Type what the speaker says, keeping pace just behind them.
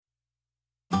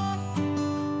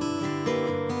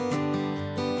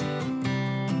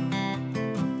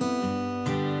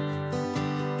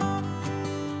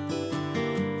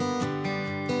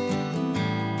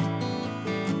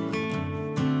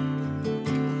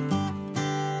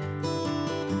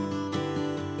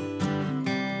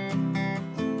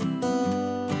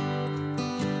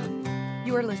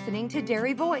You're listening to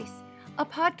Dairy Voice, a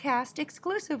podcast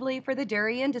exclusively for the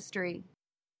dairy industry.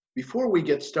 Before we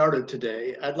get started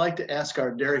today, I'd like to ask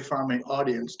our dairy farming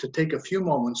audience to take a few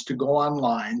moments to go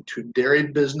online to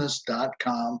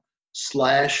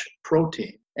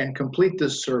dairybusiness.com/protein and complete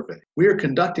this survey. We are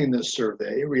conducting this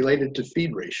survey related to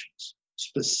feed rations.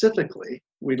 Specifically,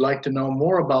 we'd like to know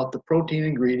more about the protein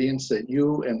ingredients that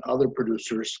you and other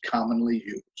producers commonly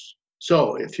use.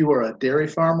 So if you are a dairy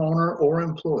farm owner or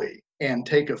employee and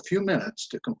take a few minutes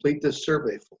to complete this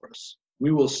survey for us,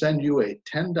 we will send you a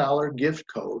 $10 gift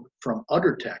code from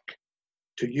UdderTech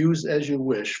to use as you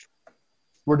wish.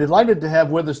 We're delighted to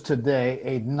have with us today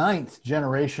a ninth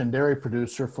generation dairy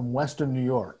producer from Western New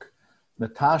York.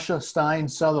 Natasha Stein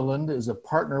Sutherland is a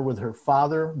partner with her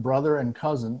father, brother, and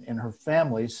cousin in her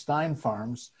family's Stein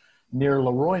Farms near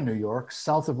Leroy, New York,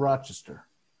 south of Rochester.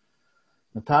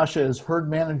 Natasha is herd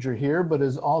manager here, but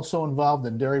is also involved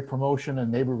in dairy promotion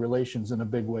and neighbor relations in a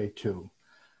big way too.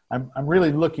 I'm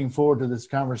really looking forward to this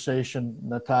conversation,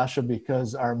 Natasha,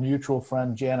 because our mutual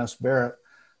friend Janice Barrett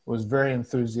was very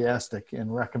enthusiastic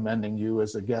in recommending you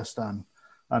as a guest on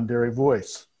Dairy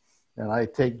Voice. And I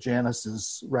take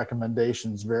Janice's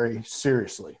recommendations very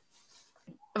seriously.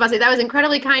 I must say that was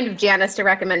incredibly kind of Janice to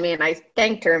recommend me, and I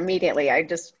thanked her immediately. I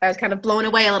was kind of blown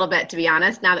away a little bit, to be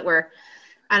honest, now that we're,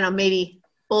 I don't know, maybe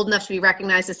old enough to be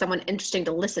recognized as someone interesting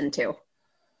to listen to.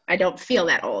 I don't feel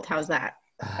that old. How's that?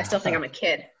 I still think I'm a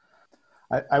kid.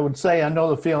 I would say I know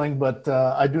the feeling, but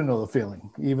I do know the feeling,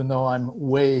 even though I'm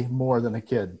way more than a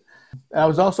kid. I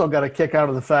was also got a kick out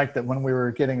of the fact that when we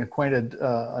were getting acquainted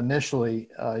initially,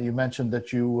 you mentioned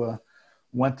that you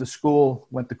went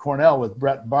to Cornell with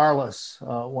Brett Barless,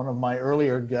 one of my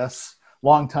earlier guests,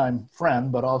 longtime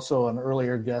friend, but also an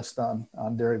earlier guest on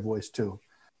Dairy Voice too.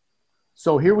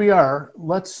 So here we are.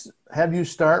 Let's have you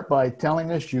start by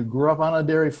telling us you grew up on a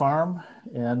dairy farm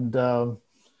and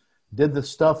did the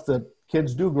stuff that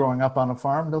kids do growing up on a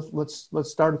farm. Let's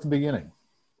start at the beginning.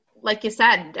 Like you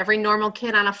said, every normal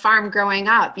kid on a farm growing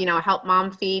up, helped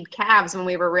mom feed calves when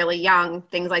we were really young,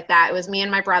 things like that. It was me and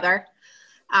my brother,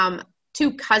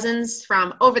 two cousins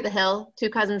from over the hill, two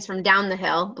cousins from down the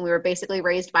hill. And we were basically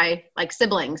raised by like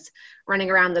siblings running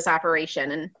around this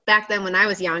operation. And back then when I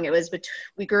was young,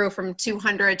 we grew from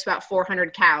 200 to about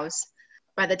 400 cows.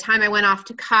 By the time I went off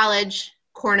to college,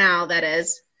 Cornell, that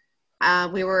is,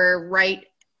 we were right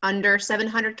under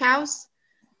 700 cows.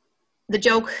 The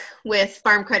joke with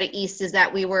Farm Credit East is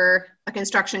that we were a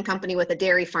construction company with a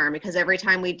dairy farm, because every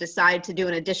time we decide to do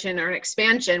an addition or an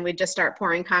expansion, we'd just start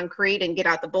pouring concrete and get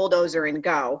out the bulldozer and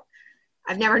go.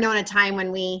 I've never known a time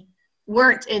when we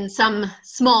weren't in some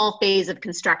small phase of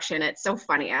construction. It's so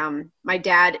funny. My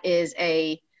dad is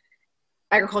a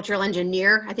agricultural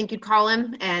engineer, I think you'd call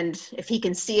him. And if he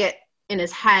can see it in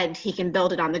his head, he can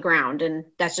build it on the ground. And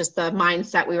that's just the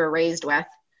mindset we were raised with.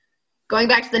 Going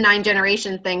back to the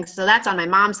 9-generation thing, so that's on my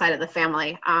mom's side of the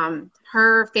family.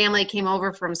 Her family came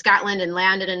over from Scotland and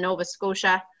landed in Nova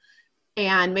Scotia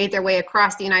and made their way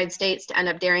across the United States to end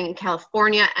up dairying in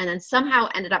California, and then somehow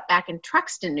ended up back in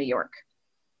Truxton, New York.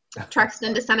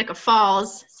 Truxton to Seneca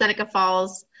Falls. Seneca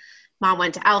Falls, mom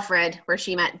went to Alfred, where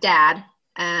she met dad.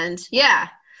 And yeah,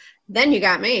 then you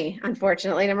got me,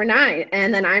 unfortunately, number 9.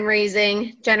 And then I'm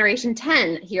raising generation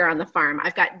 10 here on the farm.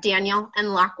 I've got Daniel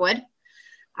and Lockwood,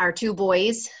 our 2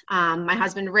 boys. My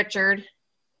husband, Richard,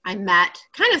 I met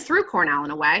kind of through Cornell in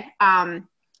a way.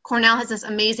 Cornell has this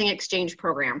amazing exchange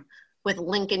program with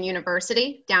Lincoln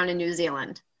University down in New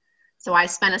Zealand. So I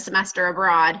spent a semester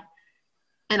abroad,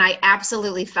 and I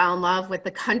absolutely fell in love with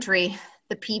the country,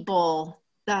 the people,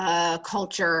 the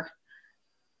culture,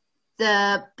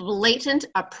 the blatant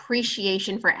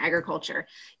appreciation for agriculture.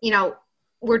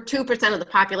 We're 2% of the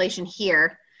population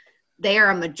here. They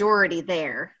are a majority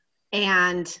there.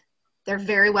 And they're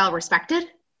very well respected.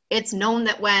 It's known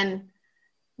that when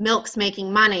milk's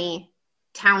making money,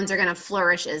 towns are going to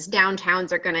flourish as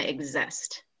downtowns are going to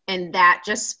exist. And that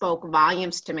just spoke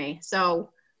volumes to me. So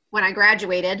when I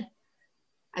graduated,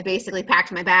 I basically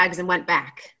packed my bags and went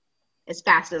back as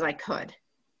fast as I could.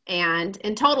 And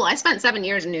in total, I spent 7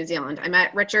 years in New Zealand. I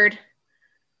met Richard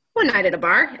one night at a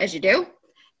bar, as you do.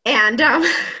 And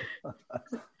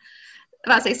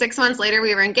about 6 months later,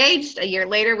 we were engaged. A year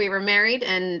later, we were married,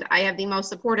 and I have the most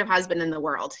supportive husband in the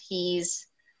world. He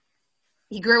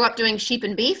grew up doing sheep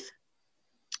and beef,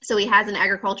 so he has an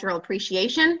agricultural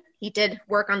appreciation. He did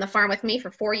work on the farm with me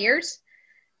for 4 years,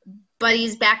 but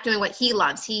he's back doing what he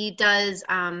loves. He does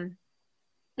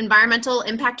environmental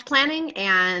impact planning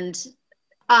and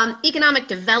economic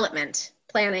development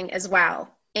planning as well.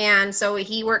 And so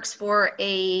he works for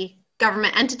a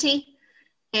government entity,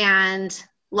 and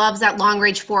loves that long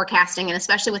range forecasting, and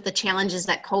especially with the challenges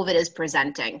that COVID is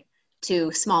presenting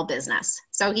to small business.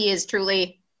 So he is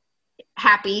truly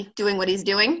happy doing what he's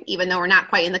doing, even though we're not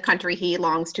quite in the country he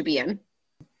longs to be in.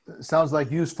 Sounds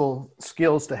like useful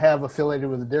skills to have affiliated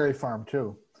with a dairy farm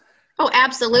too. Oh,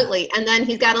 absolutely. And then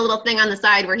he's got a little thing on the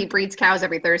side where he breeds cows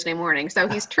every Thursday morning. So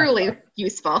he's truly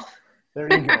useful. There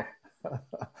you go.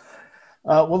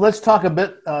 Well, let's talk a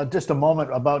bit, just a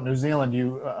moment about New Zealand.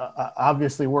 You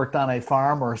obviously worked on a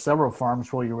farm or several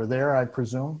farms while you were there, I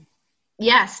presume.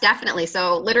 Yes, definitely.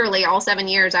 So literally all 7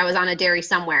 years I was on a dairy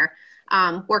somewhere,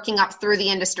 working up through the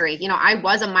industry. You know, I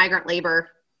was a migrant labor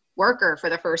worker for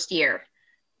the first year,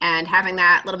 and having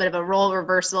that little bit of a role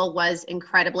reversal was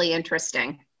incredibly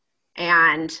interesting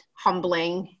and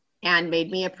humbling, and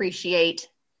made me appreciate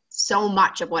so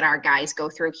much of what our guys go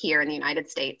through here in the United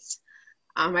States.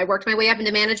 I worked my way up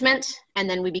into management, and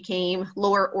then we became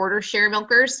lower order share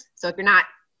milkers. So if you're not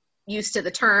used to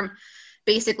the term,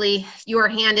 basically you are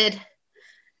handed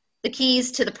the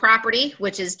keys to the property,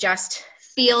 which is just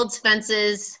fields,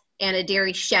 fences, and a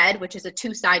dairy shed, which is a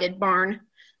 2-sided barn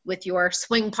with your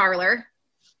swing parlor,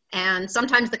 and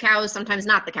sometimes the cows, sometimes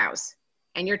not the cows.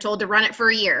 And you're told to run it for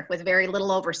a year with very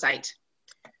little oversight.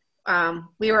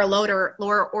 We were a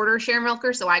lower order share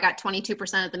milker, so I got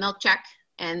 22% of the milk check,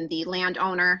 and the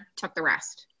landowner took the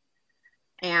rest.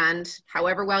 And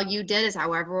however well you did is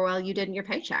however well you did in your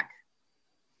paycheck.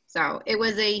 So it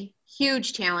was a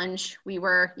huge challenge. We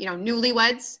were,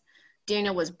 newlyweds.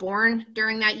 Daniel was born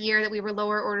during that year that we were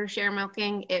lower order share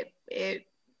milking.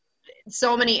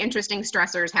 So many interesting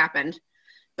stressors happened,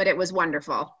 but it was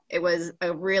wonderful. It was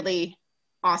a really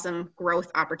awesome growth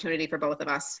opportunity for both of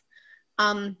us.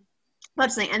 And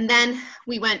then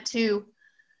we went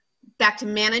back to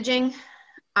managing,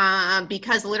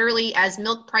 because literally as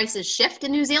milk prices shift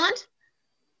in New Zealand,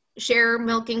 share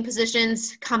milking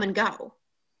positions come and go.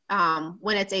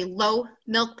 When it's a low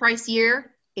milk price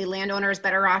year, a landowner is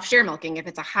better off share milking. If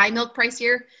it's a high milk price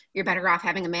year, you're better off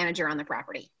having a manager on the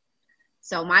property.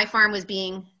 So my farm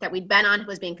that we'd been on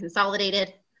was being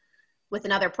consolidated with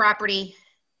another property,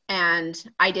 and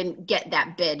I didn't get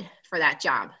that bid for that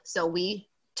job. So we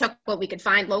took what we could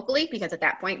find locally, because at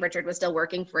that point, Richard was still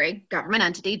working for a government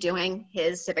entity doing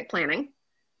his civic planning.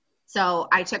 So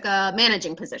I took a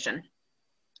managing position,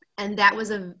 and that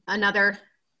was another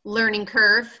learning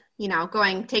curve.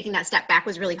 Taking that step back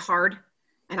was really hard.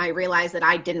 And I realized that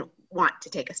I didn't want to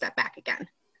take a step back again.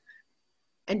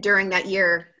 And during that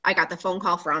year, I got the phone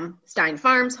call from Stein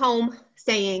Farms home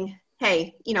saying,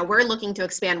 hey, we're looking to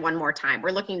expand one more time.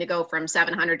 We're looking to go from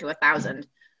 700 to 1,000.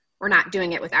 We're not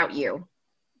doing it without you.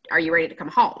 Are you ready to come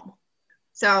home?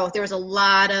 So there was a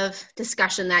lot of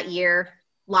discussion that year.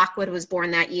 Lockwood was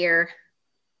born that year.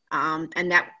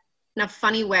 And that, in a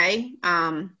funny way,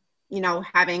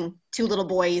 having 2 little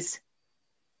boys,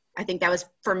 I think that was,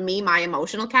 for me, my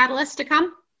emotional catalyst to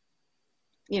come.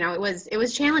 It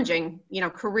was challenging,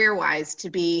 career-wise, to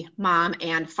be mom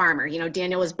and farmer.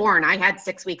 Daniel was born, I had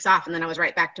 6 weeks off, and then I was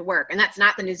right back to work. And that's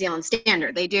not the New Zealand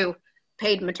standard. They do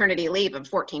paid maternity leave of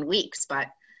 14 weeks, but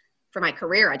for my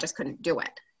career, I just couldn't do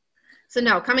it. So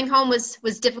no, coming home was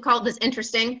difficult, was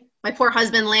interesting. My poor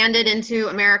husband landed into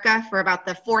America for about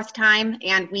the 4th time,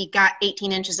 and we got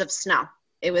 18 inches of snow.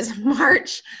 It was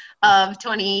March of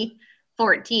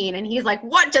 2014, and he's like,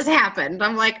 what just happened?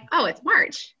 I'm like, oh, it's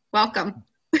March. Welcome.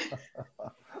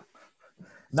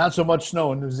 Not so much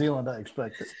snow in New Zealand, I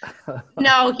expected.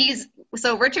 No,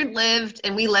 so Richard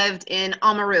we lived in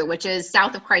Oamaru, which is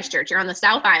south of Christchurch. You're on the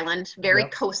South Island, very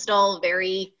coastal,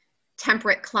 very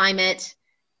temperate climate.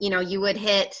 You would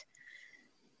hit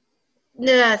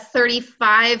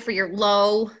 35 for your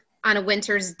low on a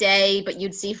winter's day, but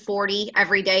you'd see 40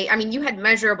 every day. I mean, you had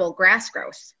measurable grass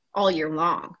growth all year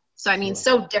long. So,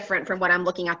 so different from what I'm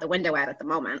looking out the window at the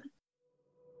moment.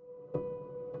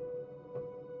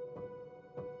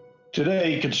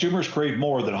 Today, consumers crave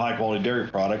more than high-quality dairy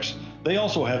products. They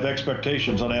also have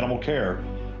expectations on animal care.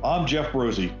 I'm Jeff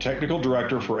Brosey, Technical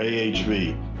Director for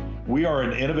AHV. We are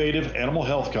an innovative animal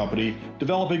health company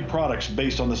developing products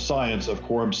based on the science of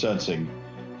quorum sensing.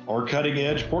 Our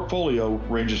cutting-edge portfolio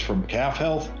ranges from calf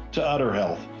health to udder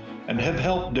health and have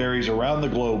helped dairies around the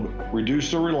globe reduce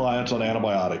their reliance on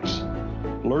antibiotics.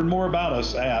 Learn more about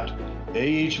us at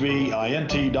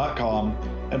ahvint.com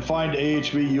and find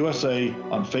AHV USA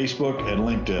on Facebook and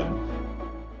LinkedIn.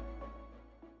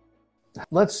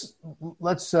 Let's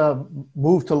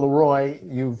move to Leroy.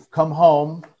 You've come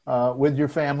home with your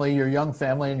family, your young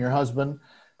family, and your husband.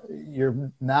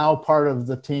 You're now part of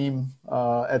the team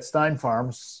at Stein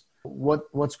Farms.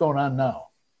 What's going on now?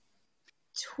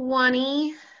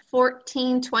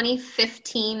 2014,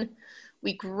 2015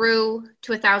 We grew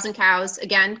to 1,000 cows.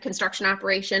 Again, construction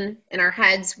operation in our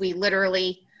heads. We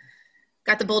literally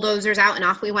got the bulldozers out and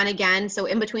off we went again. So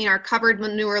in between our covered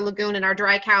manure lagoon and our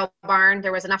dry cow barn,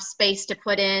 there was enough space to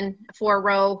put in a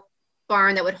 4-row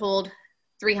barn that would hold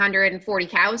 340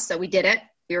 cows. So we did it.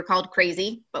 We were called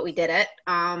crazy, but we did it.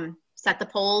 Set the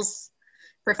poles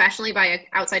professionally by an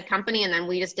outside company, and then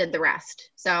we just did the rest.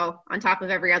 So on top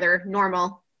of every other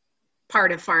normal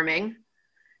part of farming,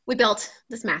 we built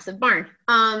this massive barn.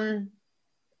 There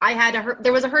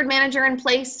was a herd manager in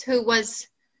place who was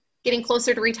getting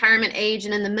closer to retirement age.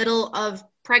 And in the middle of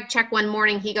preg check one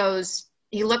morning, he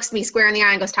looks me square in the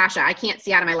eye and goes, "Tasha, I can't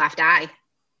see out of my left eye."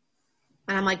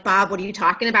 And I'm like, "Bob, what are you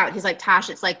talking about?" He's like,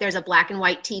 "Tasha, it's like there's a black and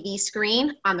white TV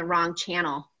screen on the wrong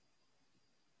channel."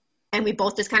 And we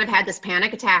both just kind of had this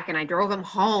panic attack, and I drove him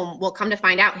home. Well, come to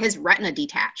find out, his retina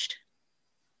detached.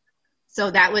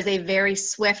 So that was a very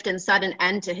swift and sudden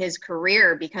end to his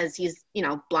career because he's,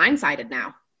 blindsided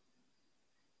now.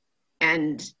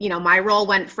 And, my role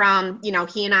went from,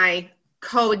 he and I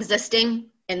coexisting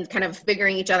and kind of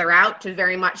figuring each other out to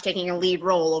very much taking a lead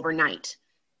role overnight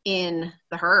in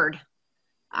the herd.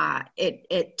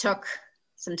 It took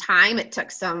some time. It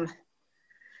took some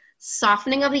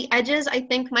softening of the edges, I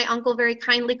think my uncle very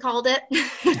kindly called it.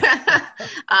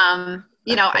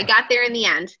 I got there in the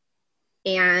end.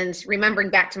 And remembering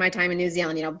back to my time in New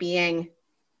Zealand, being,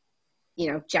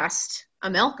 just a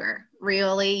milker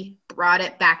really brought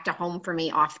it back to home for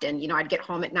me often. I'd get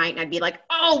home at night and I'd be like,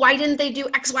 "Oh, why didn't they do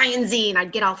X, Y, and Z?" And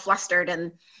I'd get all flustered.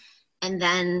 And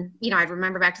then, I'd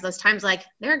remember back to those times, like,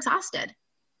 they're exhausted.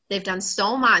 They've done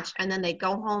so much. And then they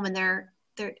go home and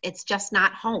it's just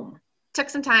not home. Took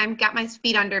some time, got my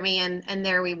feet under me, and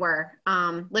there we were.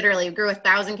 Literally grew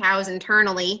 1,000 cows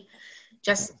internally,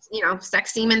 just, stuck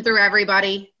semen through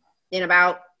everybody in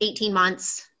about 18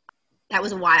 months. That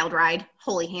was a wild ride.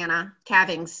 Holy Hannah,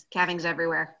 calvings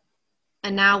everywhere.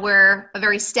 And now we're a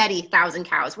very steady 1,000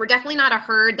 cows. We're definitely not a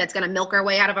herd that's going to milk our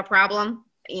way out of a problem.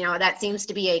 That seems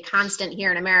to be a constant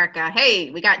here in America.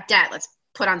 Hey, we got debt. Let's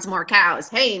put on some more cows.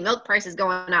 Hey, milk price is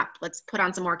going up. Let's put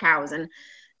on some more cows. And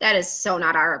that is so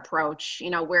not our approach.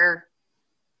 We're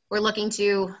looking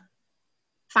to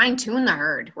fine tune the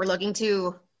herd. We're looking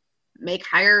to make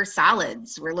higher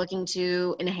solids. We're looking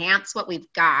to enhance what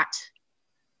we've got.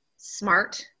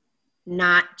 Smart,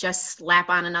 not just slap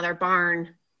on another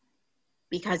barn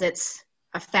because it's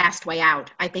a fast way out.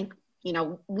 I think,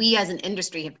 we as an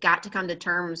industry have got to come to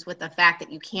terms with the fact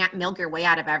that you can't milk your way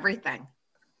out of everything.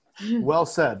 Well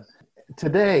said.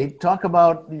 Today, talk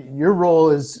about your role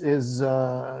is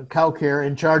cow care,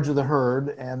 in charge of the herd,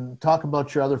 and talk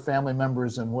about your other family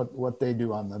members and what they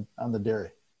do on the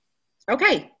dairy.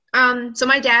 Okay. So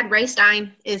my dad, Ray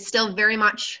Stein, is still very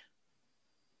much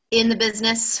in the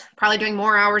business, probably doing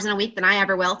more hours in a week than I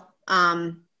ever will.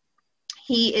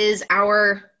 He is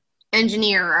our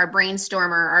engineer, our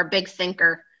brainstormer, our big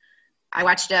thinker. I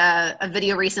watched a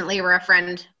video recently where a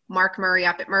friend, Mark Murray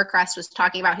up at Mercrest, was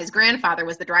talking about his grandfather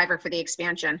was the driver for the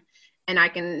expansion. And I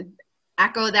can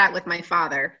echo that with my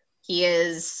father. He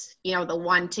is, the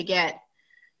one to get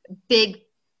big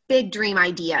dream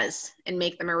ideas and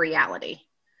make them a reality.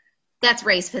 That's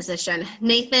Ray's position.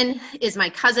 Nathan is my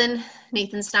cousin,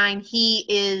 Nathan Stein. He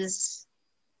is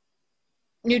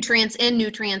nutrients in,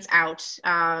 nutrients out,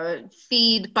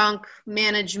 feed, bunk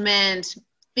management,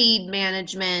 feed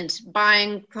management,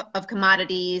 buying of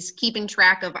commodities, keeping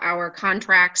track of our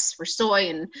contracts for soy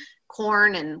and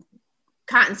corn and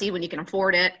cottonseed when you can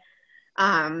afford it,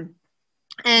 and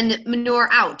manure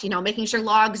out, making sure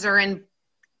logs are in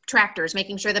tractors,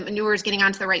 making sure that manure is getting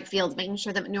onto the right fields, making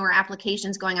sure that manure application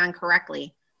is going on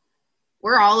correctly.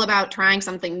 We're all about trying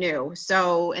something new.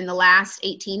 So in the last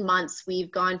 18 months,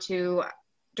 we've gone to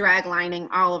drag lining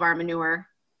all of our manure,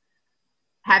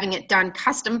 having it done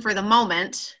custom for the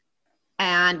moment.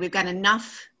 And we've got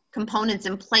enough components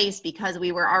in place because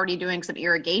we were already doing some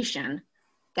irrigation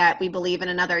that we believe in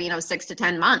another, 6 to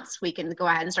 10 months, we can go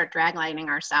ahead and start drag lining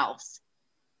ourselves.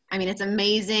 I mean, it's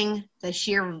amazing the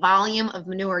sheer volume of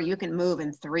manure you can move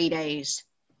in 3 days.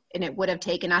 And it would have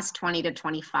taken us 20 to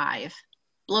 25.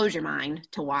 Blows your mind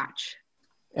to watch.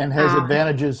 And has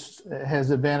advantages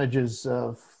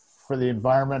for the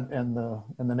environment and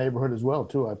the neighborhood as well,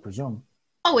 too, I presume.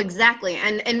 Oh, exactly.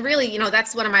 And really,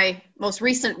 that's one of my most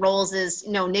recent roles is,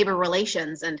 neighbor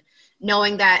relations, and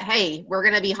knowing that, hey, we're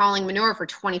going to be hauling manure for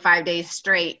 25 days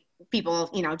straight. People,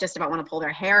 just about want to pull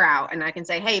their hair out. And I can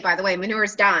say, hey, by the way,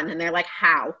 manure's done. And they're like,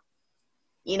 how?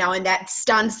 And that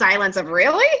stunned silence of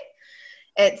really?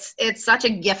 It's such a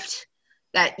gift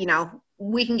that,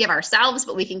 we can give ourselves,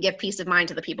 but we can give peace of mind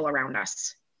to the people around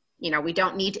us. We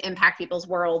don't need to impact people's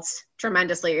worlds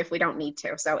tremendously if we don't need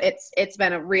to. So it's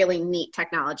been a really neat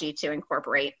technology to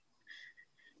incorporate.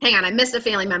 Hang on, I missed a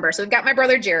family member. So we've got my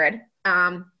brother, Jared,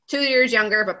 2 years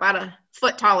younger, but about a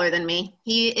foot taller than me.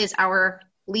 He is our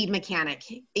lead mechanic.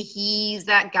 He's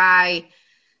that guy,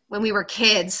 when we were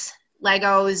kids,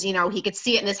 Legos, he could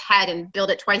see it in his head and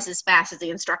build it twice as fast as the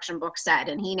instruction book said.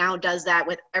 And he now does that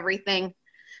with everything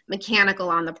mechanical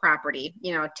on the property,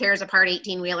 tears apart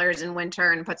 18-wheelers in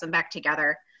winter and puts them back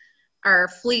together. Our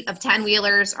fleet of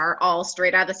 10-wheelers are all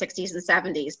straight out of the 60s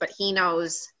and 70s, but he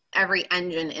knows every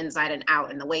engine inside and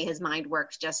out, and the way his mind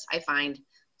works I find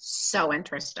so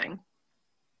interesting.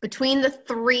 Between the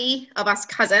three of us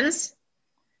cousins,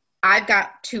 I've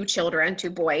got 2 children,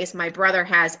 2 boys. My brother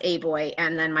has a boy,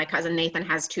 and then my cousin Nathan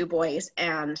has 2 boys.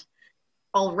 And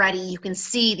already you can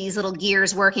see these little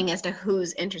gears working as to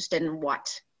who's interested in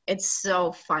what. It's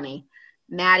so funny.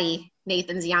 Maddie,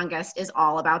 Nathan's youngest, is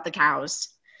all about the cows.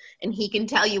 And he can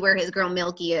tell you where his girl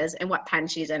Milky is and what pen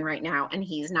she's in right now, and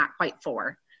he's not quite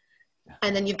 4.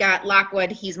 And then you've got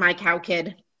Lockwood. He's my cow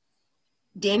kid.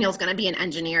 Daniel's going to be an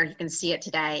engineer. You can see it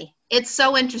today. It's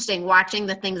so interesting watching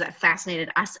the things that fascinated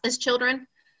us as children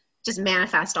just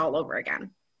manifest all over again.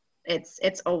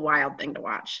 It's a wild thing to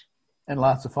watch. And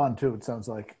lots of fun too, it sounds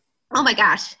like. Oh my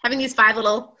gosh, having these 5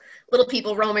 little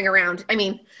people roaming around. I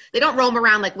mean, they don't roam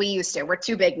around like we used to. We're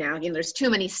too big now. There's too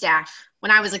many staff.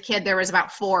 When I was a kid, there was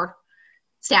about 4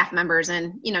 staff members,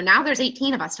 and now there's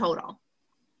 18 of us total.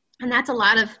 And that's a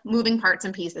lot of moving parts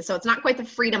and pieces. So it's not quite the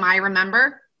freedom I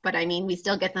remember, but I mean, we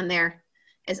still get them there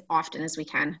as often as we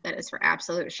can. That is for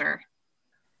absolute sure.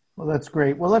 Well, that's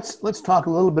great. Well, let's talk a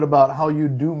little bit about how you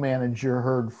do manage your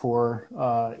herd for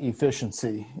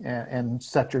efficiency and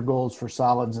set your goals for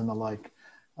solids and the like.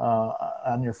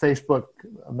 On your Facebook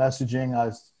messaging,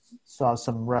 I saw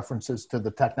some references to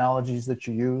the technologies that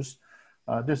you use.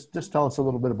 Just tell us a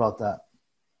little bit about that.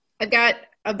 I've got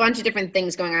a bunch of different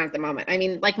things going on at the moment. I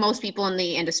mean, like most people in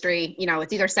the industry,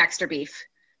 it's either sexed or beef.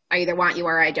 I either want you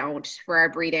or I don't for our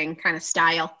breeding kind of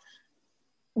style.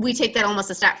 We take that almost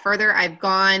a step further. I've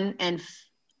gone and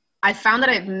I found that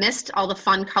I've missed all the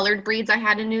fun colored breeds I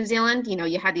had in New Zealand.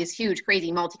 You had these huge,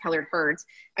 crazy multicolored herds.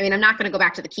 I mean, I'm not going to go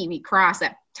back to the Kiwi cross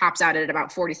that tops out at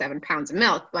about 47 pounds of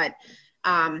milk, but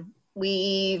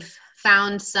we've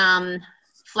found some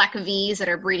Fleck V's that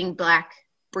are breeding back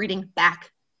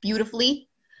beautifully.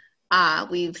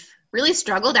 We've really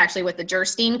struggled actually with the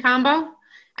Jerstein combo.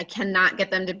 I cannot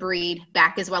get them to breed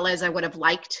back as well as I would have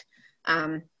liked.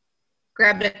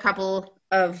 Grabbed a couple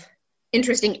of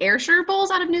interesting Ayrshire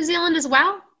bulls out of New Zealand as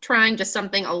well, trying just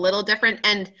something a little different.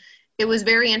 And it was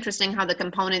very interesting how the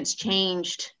components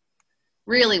changed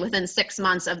really within 6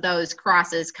 months of those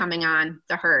crosses coming on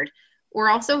the herd. We're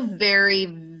also very,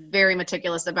 very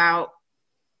meticulous about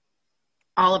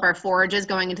all of our forages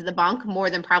going into the bunk, more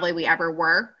than probably we ever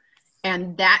were.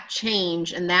 And that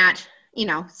change and that,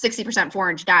 60%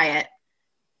 forage diet,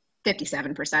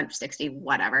 57%, 60,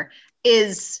 whatever,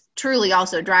 is truly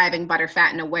also driving butter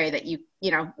fat in a way that you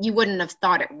wouldn't have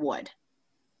thought it would.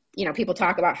 People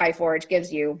talk about high forage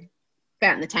gives you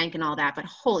fat in the tank and all that, but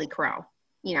holy crow,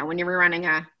 when you were running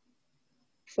a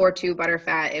 4.2 butter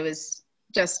fat, it was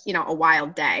just, a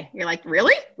wild day. You're like,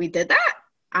 really? We did that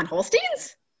on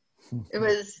Holsteins? It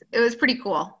was pretty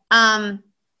cool.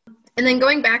 And then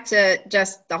going back to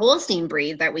just the Holstein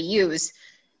breed that we use,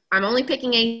 I'm only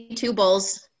picking A2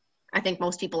 bulls. I think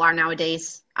most people are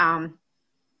nowadays.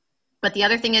 But the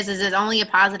other thing is it's only a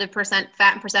positive percent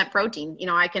fat and percent protein.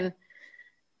 I can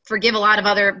forgive a lot of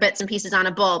other bits and pieces on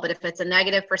a bull, but if it's a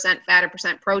negative percent fat or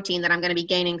percent protein that I'm going to be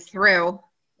gaining through,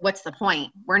 what's the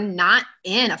point? We're not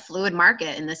in a fluid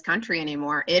market in this country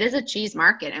anymore. It is a cheese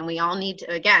market, and we all need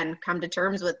to, again, come to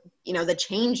terms with, the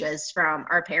changes from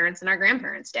our parents and our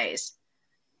grandparents' days.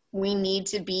 We need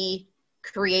to be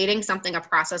creating something a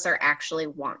processor actually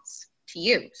wants to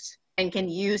use and can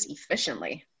use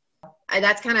efficiently.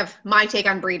 That's kind of my take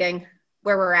on breeding,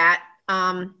 where we're at.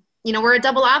 We're a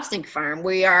double obstinct farm.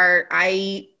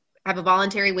 I have a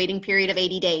voluntary waiting period of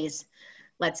 80 days.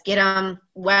 Let's get them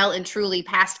well and truly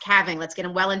past calving. Let's get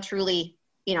them well and truly,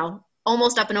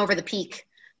 almost up and over the peak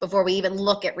before we even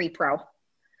look at repro.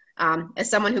 As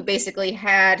someone who basically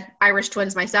had Irish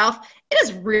twins myself, it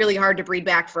is really hard to breed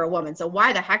back for a woman. So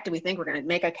why the heck do we think we're going to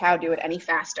make a cow do it any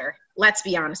faster? Let's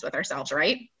be honest with ourselves,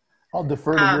 right? I'll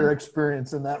defer to your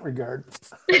experience in that regard.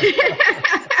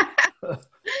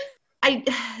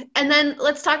 And then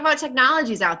let's talk about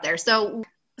technologies out there. So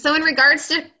in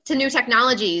regards to new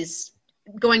technologies,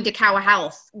 going to cow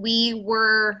health, we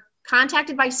were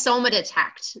contacted by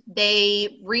SomaDetect.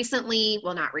 They recently,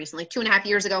 well, not recently, 2.5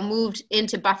 years ago, moved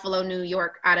into Buffalo, New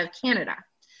York out of Canada.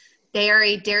 They are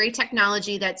a dairy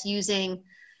technology that's using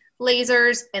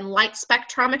lasers and light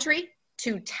spectrometry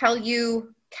to tell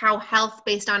you cow health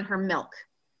based on her milk.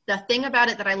 The thing about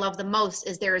it that I love the most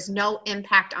is there is no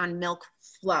impact on milk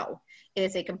flow. It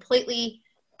is a completely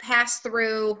pass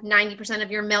through 90%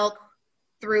 of your milk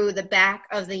through the back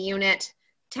of the unit,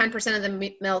 10% of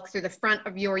the milk through the front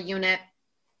of your unit.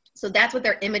 So that's what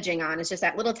they're imaging on. It's just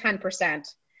that little 10%.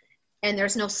 And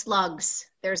there's no slugs.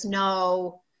 There's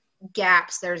no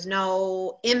gaps. There's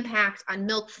no impact on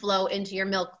milk flow into your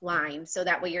milk line. So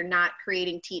that way you're not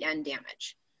creating teat end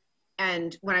damage.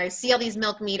 And when I see all these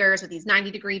milk meters with these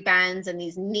 90-degree bends and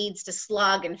these needs to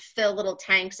slug and fill little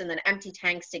tanks and then empty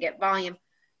tanks to get volume,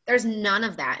 there's none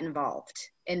of that involved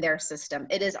in their system.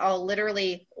 It is all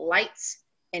literally lights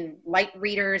and light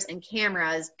readers and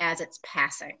cameras as it's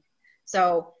passing.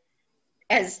 So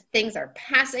as things are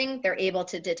passing, they're able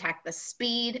to detect the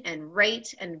speed and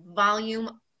rate and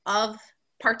volume of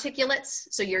particulates.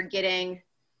 So you're getting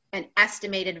an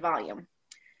estimated volume.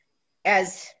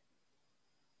 As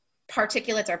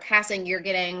particulates are passing, you're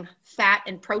getting fat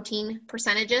and protein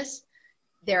percentages.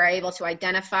 They're able to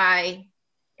identify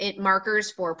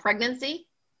markers for pregnancy.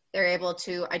 They're able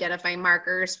to identify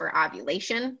markers for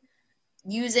ovulation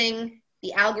using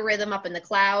the algorithm up in the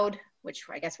cloud, which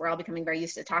I guess we're all becoming very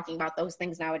used to talking about those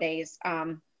things nowadays.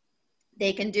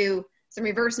 They can do some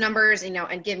reverse numbers,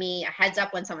 and give me a heads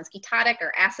up when someone's ketotic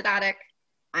or acidotic.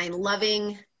 I'm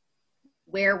loving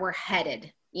where we're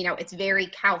headed. It's very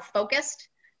cow focused,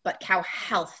 but cow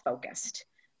health focused.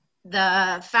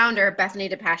 The founder, Bethany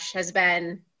DePeche, has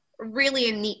been really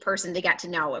a neat person to get to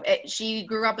know. She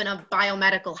grew up in a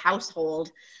biomedical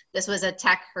household. This was a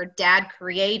tech her dad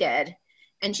created,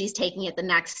 and she's taking it the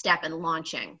next step and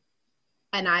launching.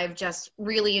 And I've just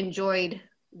really enjoyed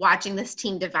watching this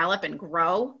team develop and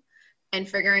grow and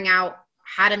figuring out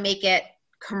how to make it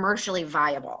commercially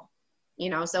viable.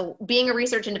 So being a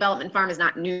research and development farm is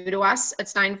not new to us at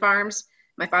Stein Farms.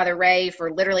 My father, Ray,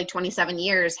 for literally 27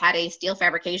 years, had a steel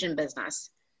fabrication business.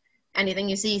 Anything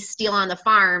you see steel on the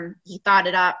farm, he thought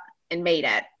it up and made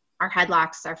it. Our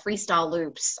headlocks, our freestyle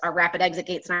loops, our rapid exit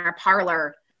gates, and our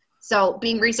parlor. So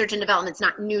being research and development is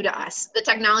not new to us. The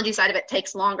technology side of it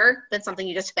takes longer than something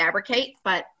you just fabricate,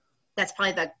 but that's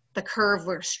probably the curve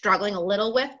we're struggling a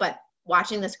little with. But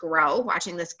watching this grow,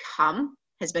 watching this come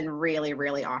has been really,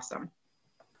 really awesome.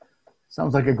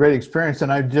 Sounds like a great experience.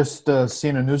 And I've just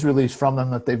seen a news release from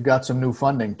them that they've got some new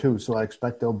funding too. So I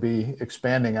expect they'll be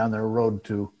expanding on their road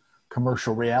to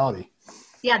commercial reality.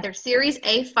 Yeah, their Series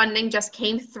A funding just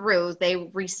came through. They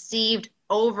received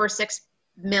over $6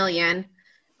 million.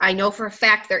 I know for a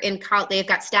fact they've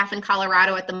got staff in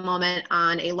Colorado at the moment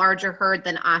on a larger herd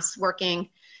than us, working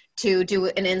to do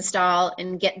an install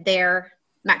and get their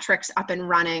metrics up and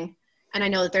running. And I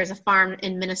know that there's a farm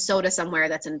in Minnesota somewhere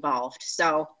that's involved.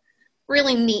 So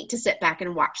really neat to sit back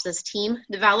and watch this team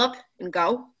develop and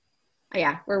go.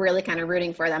 Yeah, we're really kind of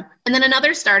rooting for them. And then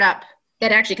another startup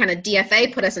that actually kind of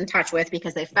DFA put us in touch with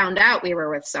because they found out we were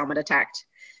with Soma Detect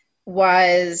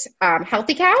was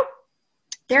Healthy Cow.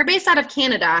 They're based out of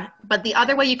Canada, but the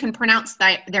other way you can pronounce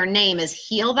their name is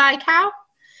Heal Thy Cow.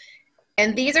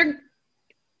 And these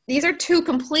are two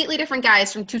completely different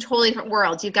guys from two totally different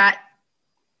worlds. You've got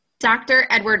Dr.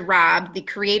 Edward Robb, the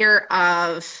creator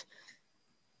of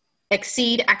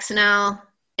Exceed, XNL,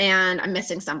 and I'm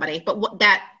missing somebody, but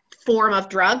that form of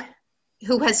drug,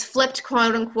 who has flipped,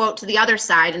 quote unquote, to the other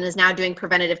side and is now doing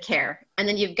preventative care. And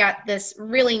then you've got this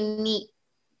really neat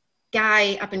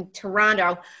guy up in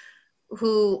Toronto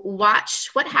who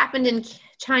watched what happened in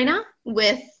China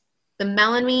with the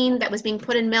melamine that was being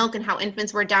put in milk and how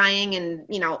infants were dying, and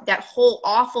that whole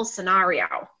awful scenario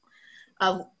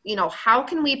of how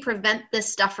can we prevent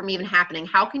this stuff from even happening?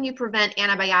 How can you prevent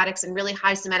antibiotics and really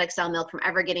high somatic cell milk from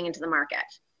ever getting into the market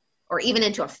or even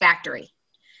into a factory?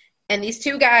 And these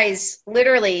two guys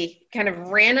literally kind of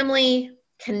randomly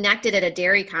connected at a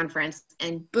dairy conference,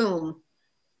 and boom,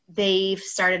 they've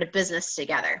started a business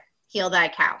together, Heal Thy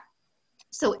Cow.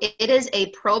 So it is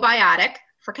a probiotic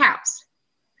for cows.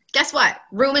 Guess what?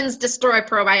 Rumens destroy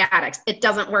probiotics. It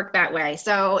doesn't work that way.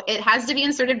 So it has to be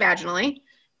inserted vaginally.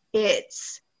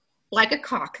 It's like a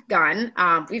caulk gun.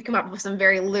 We've come up with some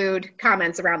very lewd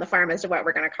comments around the farm as to what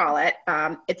we're going to call it.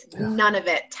 None of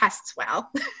it tests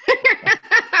well.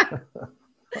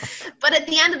 But at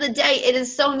the end of the day, it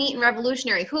is so neat and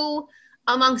revolutionary. Who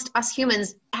amongst us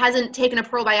humans hasn't taken a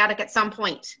probiotic at some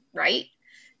point, right?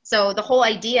 So the whole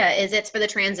idea is it's for the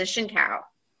transition cow.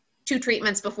 2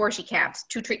 treatments before she calves,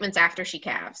 2 treatments after she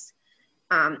calves.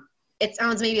 It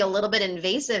sounds maybe a little bit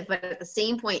invasive, but at the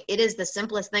same point, it is the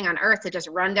simplest thing on earth to just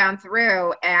run down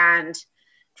through and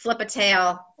flip a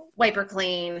tail, wiper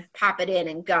clean, pop it in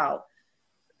and go.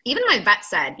 Even my vet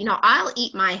said, I'll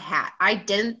eat my hat. I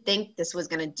didn't think this was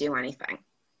going to do anything.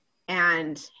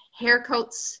 And hair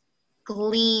coats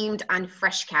gleamed on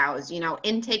fresh cows.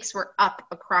 Intakes were up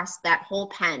across that whole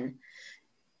pen.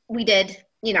 We did,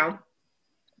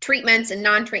 treatments and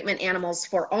non-treatment animals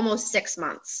for almost 6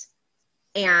 months.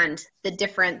 And the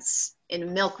difference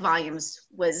in milk volumes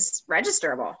was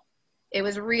registerable. It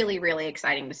was really, really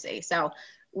exciting to see. So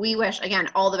we wish, again,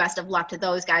 all the best of luck to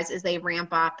those guys as they ramp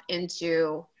up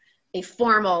into a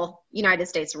formal United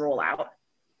States rollout.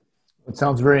 It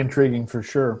sounds very intriguing for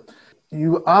sure.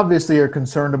 You obviously are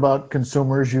concerned about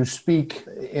consumers. You speak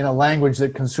in a language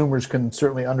that consumers can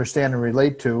certainly understand and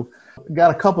relate to.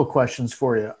 Got a couple questions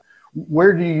for you.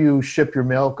 Where do you ship your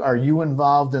milk? Are you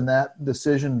involved in that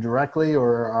decision directly,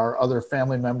 or are other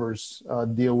family members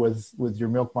deal with your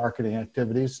milk marketing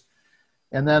activities?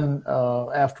 And then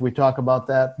after we talk about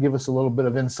that, give us a little bit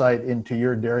of insight into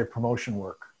your dairy promotion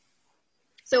work.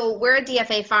 So we're a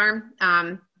DFA farm.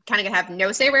 Kind of have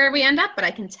no say where we end up, but I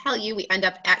can tell you we end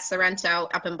up at Sorrento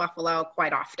up in Buffalo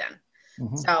quite often.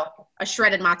 Mm-hmm. So a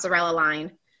shredded mozzarella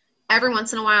line. Every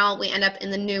once in a while, we end up in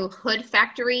the new Hood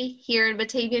factory here in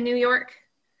Batavia, New York,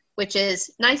 which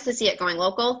is nice to see it going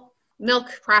local. Milk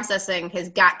processing has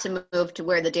got to move to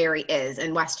where the dairy is,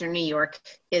 and Western New York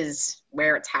is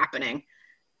where it's happening.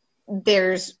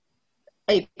 There's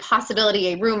a possibility,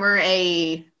 a rumor,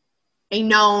 a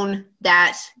known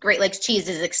that Great Lakes cheese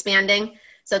is expanding.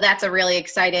 So that's a really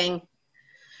exciting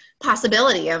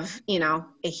possibility of,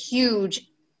 a huge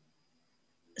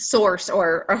source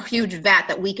or a huge vat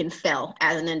that we can fill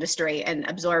as an industry and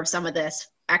absorb some of this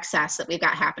excess that we've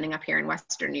got happening up here in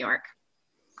Western New York.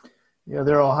 Yeah,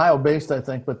 they're Ohio-based, I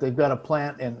think, but they've got a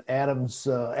plant in Adams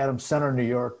Center, New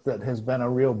York, that has been a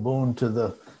real boon to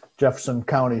the Jefferson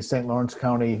County, St. Lawrence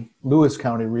County, Lewis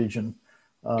County region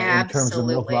in terms of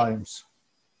milk volumes.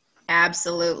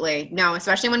 Absolutely. No,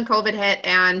 especially when COVID hit.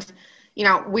 And,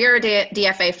 we're a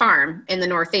DFA farm in the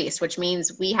Northeast, which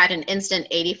means we had an instant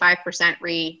 85%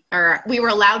 we were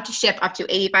allowed to ship up to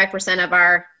 85% of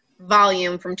our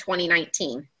volume from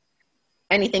 2019.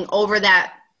 Anything over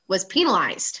that was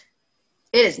penalized.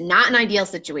 It is not an ideal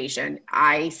situation.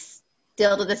 I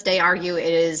still to this day argue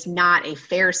it is not a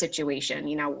fair situation.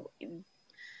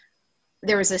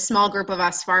 There was a small group of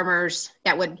us farmers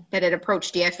that had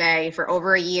approached DFA for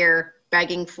over a year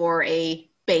begging for a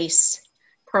base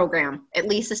program, at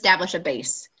least establish a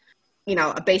base.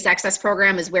 A base access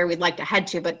program is where we'd like to head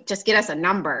to, but just get us a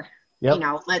number. Yep.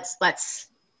 Let's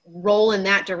roll in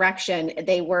that direction.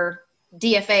 They were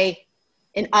DFA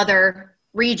in other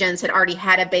regions had already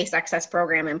had a base access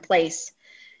program in place.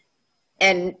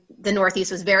 And the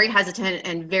Northeast was very hesitant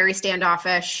and very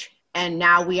standoffish. And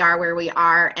now we are where we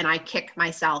are. And I kick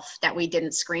myself that we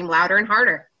didn't scream louder and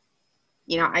harder.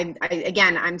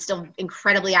 I'm still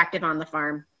incredibly active on the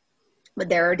farm, but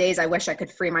there are days I wish I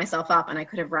could free myself up and I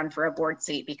could have run for a board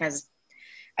seat, because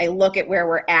I look at where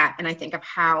we're at and I think of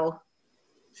how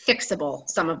fixable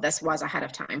some of this was ahead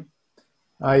of time.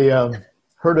 I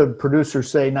heard a producer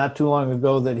say not too long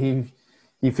ago that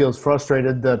he feels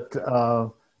frustrated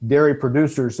that dairy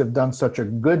producers have done such a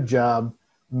good job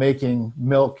making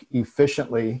milk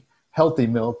efficiently, healthy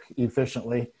milk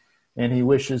efficiently, and he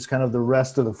wishes kind of the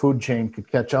rest of the food chain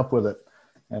could catch up with it.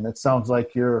 And it sounds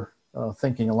like you're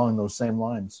thinking along those same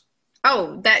lines.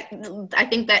 Oh,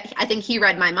 I think he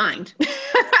read my mind.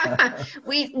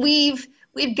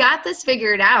 We've got this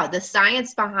figured out. The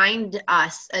science behind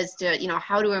us as to,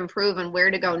 how to improve and where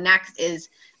to go next is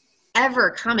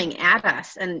ever coming at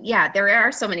us. And yeah, there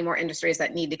are so many more industries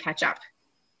that need to catch up.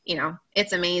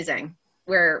 It's amazing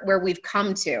where we've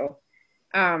come to.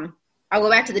 I'll go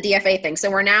back to the DFA thing.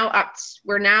 So we're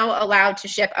now allowed to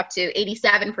ship up to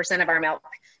 87% of our milk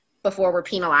before we're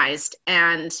penalized.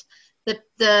 And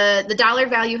the dollar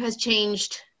value has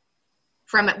changed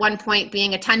from at one point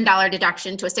being a $10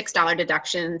 deduction to a $6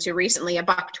 deduction to recently a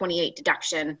 $1.28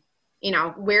 deduction.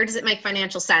 Where does it make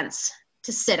financial sense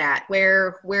to sit at?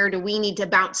 Where do we need to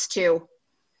bounce to?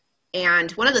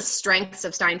 And one of the strengths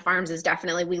of Stein Farms is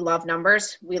definitely we love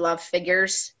numbers. We love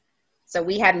figures. So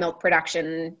we had milk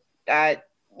production,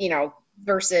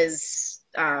 versus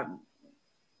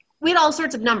we had all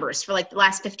sorts of numbers for like the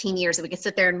last 15 years that we could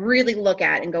sit there and really look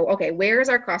at and go, okay, where is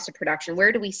our cost of production?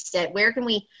 Where do we sit? Where can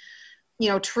we,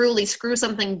 truly screw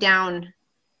something down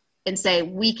and say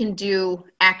we can do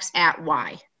X at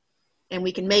Y, and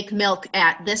we can make milk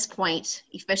at this point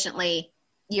efficiently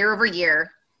year over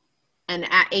year. And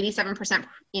at 87%,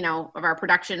 of our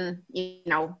production,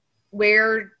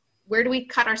 where do we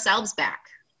cut ourselves back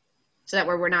so that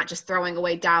we're not just throwing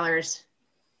away dollars,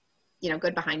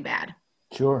 good behind bad?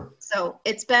 Sure. So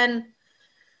it's been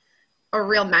a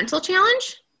real mental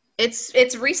challenge.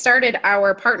 It's restarted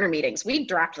our partner meetings. We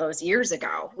dropped those years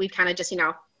ago. We kind of just,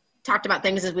 talked about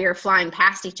things as we were flying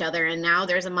past each other. And now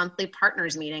there's a monthly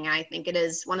partners meeting. And I think it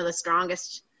is one of the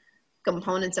strongest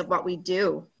components of what we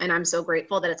do. And I'm so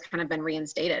grateful that it's kind of been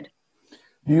reinstated.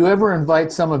 Do you ever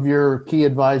invite some of your key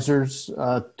advisors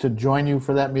to join you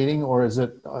for that meeting, or is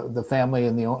it the family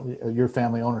and your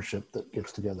family ownership that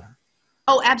gets together?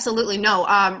 Oh, absolutely. No.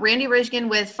 Randy Ridgen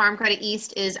with Farm Credit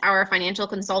East is our financial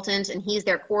consultant, and he's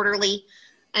there quarterly.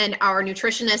 And our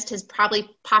nutritionist has probably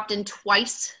popped in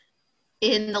twice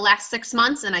in the last 6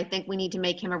 months. And I think we need to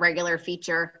make him a regular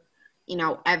feature,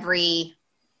 every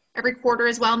quarter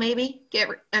as well, maybe.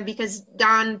 Because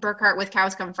Don Burkhart with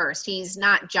Cows Come First, he's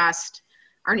not just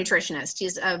our nutritionist.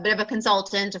 He's a bit of a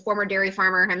consultant, a former dairy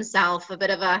farmer himself, a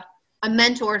bit of a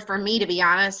mentor for me, to be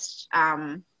honest.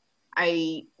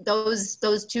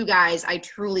 Those two guys, I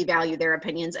truly value their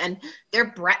opinions and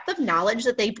their breadth of knowledge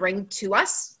that they bring to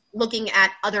us looking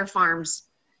at other farms.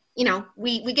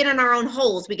 We get in our own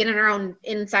holes, we get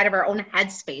inside of our own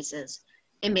head spaces,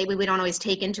 and maybe we don't always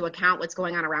take into account what's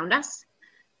going on around us.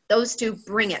 Those two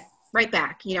bring it right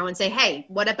back, and say, hey,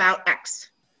 what about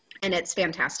X? And it's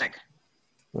fantastic.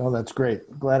 Well, that's great.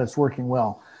 Glad it's working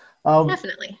well.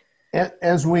 Definitely.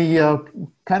 As we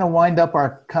kind of wind up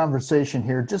our conversation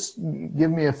here, just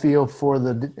give me a feel for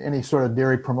any sort of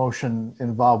dairy promotion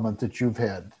involvement that you've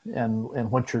had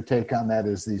and what your take on that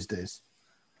is these days.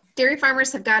 Dairy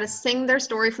farmers have got to sing their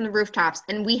story from the rooftops,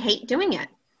 and we hate doing it.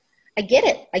 I get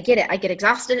it. I get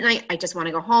exhausted at night. I just want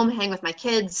to go home, hang with my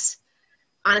kids.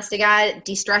 Honest to God,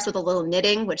 de-stress with a little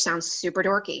knitting, which sounds super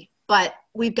dorky. But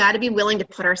we've got to be willing to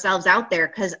put ourselves out there,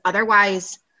 because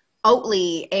otherwise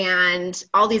Oatly and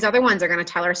all these other ones are going to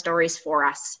tell our stories for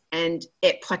us. And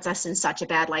it puts us in such a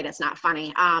bad light. It's not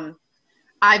funny.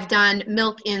 I've done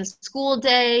Milk in School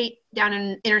Day down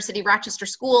in inner city Rochester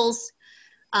schools.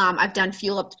 I've done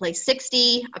Fuel Up to Play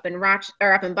 60 up in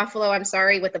Buffalo,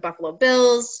 with the Buffalo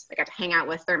Bills. I got to hang out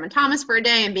with Thurman Thomas for a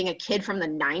day, and being a kid from the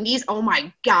 90s. Oh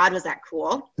my God, was that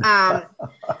cool. I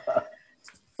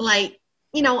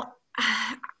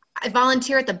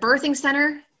volunteer at the birthing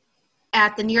center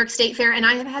at the New York State Fair, and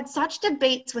I have had such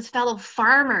debates with fellow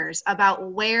farmers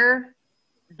about where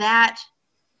that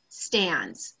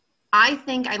stands. I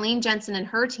think Eileen Jensen and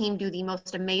her team do the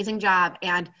most amazing job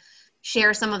and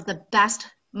share some of the best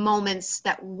moments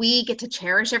that we get to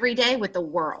cherish every day with the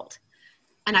world.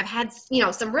 And I've had,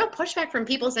 some real pushback from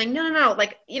people saying, no,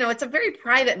 it's a very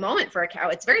private moment for a cow.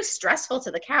 It's very stressful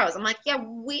to the cows. I'm like, yeah,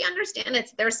 we understand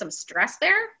there's some stress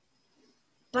there,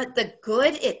 but the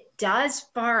good it does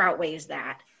far outweighs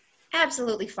that.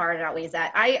 Absolutely far outweighs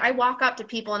that. I walk up to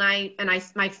people and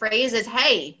my phrase is,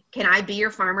 hey, can I be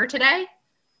your farmer today?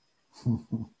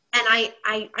 And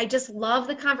I just love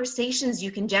the conversations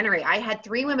you can generate. I had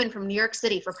 3 women from New York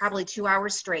City for probably 2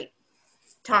 hours straight,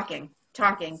 talking.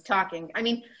 I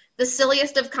mean, the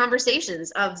silliest of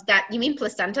conversations of that. You mean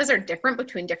placentas are different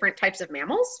between different types of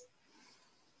mammals?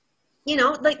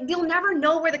 You'll never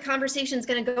know where the conversation is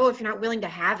going to go if you're not willing to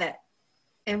have it.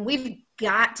 And we've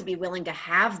got to be willing to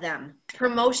have them.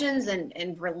 Promotions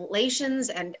and relations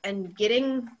and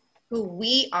getting who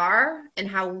we are and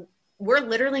how we're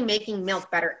literally making milk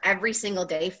better every single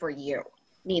day for you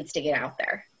needs to get out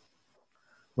there.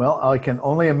 Well, I can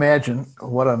only imagine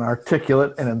what an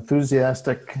articulate and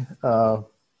enthusiastic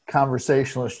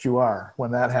conversationalist you are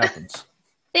when that happens.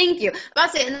 Thank you. I'll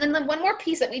say, and then one more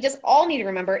piece that we just all need to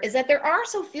remember is that there are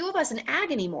so few of us in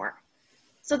ag anymore.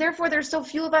 So therefore, there's so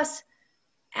few of us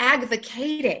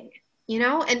advocating,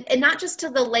 and not just to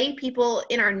the lay people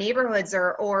in our neighborhoods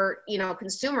or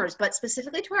consumers, but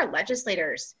specifically to our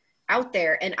legislators out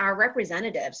there and our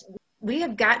representatives. We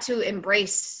have got to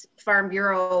embrace Farm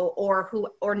Bureau or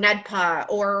NEDPA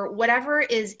or whatever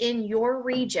is in your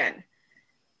region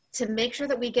to make sure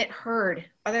that we get heard.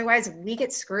 Otherwise, we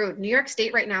get screwed. New York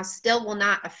State right now still will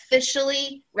not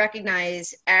officially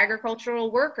recognize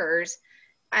agricultural workers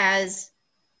as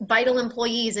vital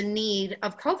employees in need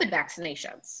of COVID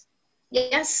vaccinations.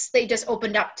 Yes, they just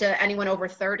opened up to anyone over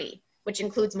 30, which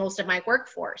includes most of my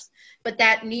workforce. But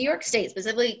that New York State,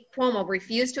 specifically Cuomo,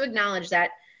 refused to acknowledge that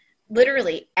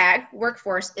literally ag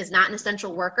workforce is not an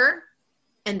essential worker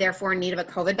and therefore in need of a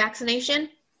COVID vaccination,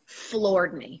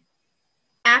 floored me.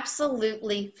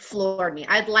 Absolutely floored me.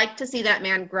 I'd like to see that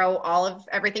man grow all of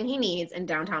everything he needs in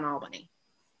downtown Albany.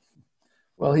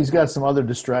 Well, he's got some other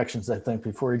distractions, I think,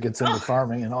 before he gets into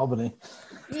farming in Albany.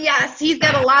 Yes, he's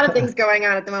got a lot of things going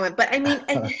on at the moment. But I mean,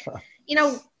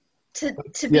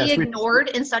 to be ignored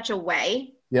in such a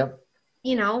way, yep.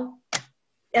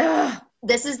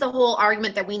 this is the whole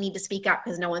argument that we need to speak up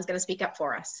because no one's going to speak up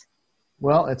for us.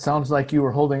 Well, it sounds like you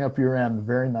were holding up your end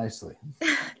very nicely.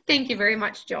 Thank you very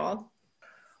much, Joel.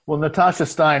 Well, Natasha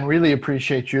Stein, really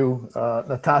appreciate you,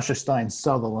 Natasha Stein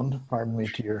Sutherland, pardon me,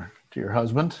 to your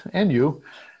husband and you.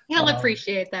 He'll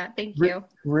appreciate that. Thank you.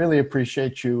 Really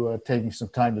appreciate you taking some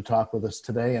time to talk with us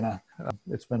today. And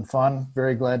it's been fun.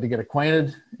 Very glad to get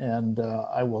acquainted. And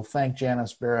I will thank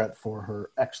Janice Barrett for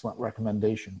her excellent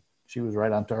recommendation. She was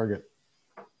right on target.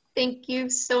 Thank you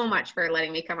so much for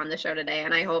letting me come on the show today.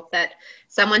 And I hope that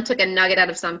someone took a nugget out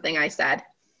of something I said.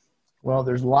 Well,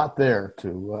 there's a lot there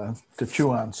to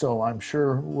chew on. So I'm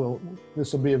sure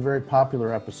this will be a very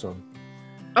popular episode.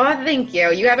 Oh, thank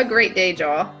you. You have a great day,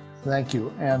 Joel. Thank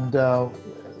you. And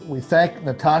we thank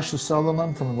Natasha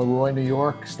Sutherland from Leroy, New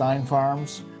York, Stein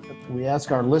Farms. We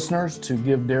ask our listeners to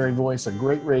give Dairy Voice a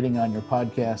great rating on your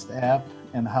podcast app,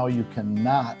 and how you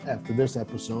cannot after this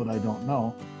episode, I don't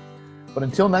know. But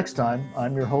until next time,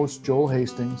 I'm your host, Joel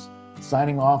Hastings,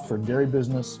 signing off for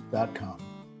dairybusiness.com.